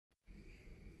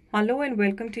Hello and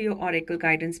welcome to your Oracle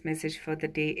guidance message for the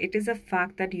day. It is a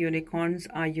fact that unicorns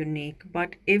are unique,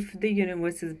 but if the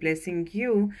universe is blessing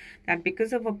you that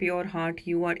because of a pure heart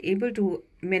you are able to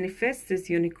manifest this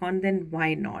unicorn, then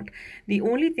why not? The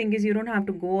only thing is you don't have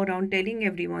to go around telling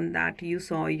everyone that you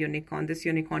saw a unicorn. This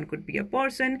unicorn could be a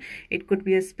person, it could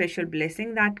be a special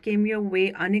blessing that came your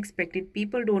way, unexpected.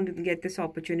 People don't get this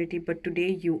opportunity, but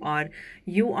today you are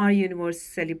universe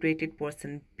celebrated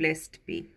person. Blessed be.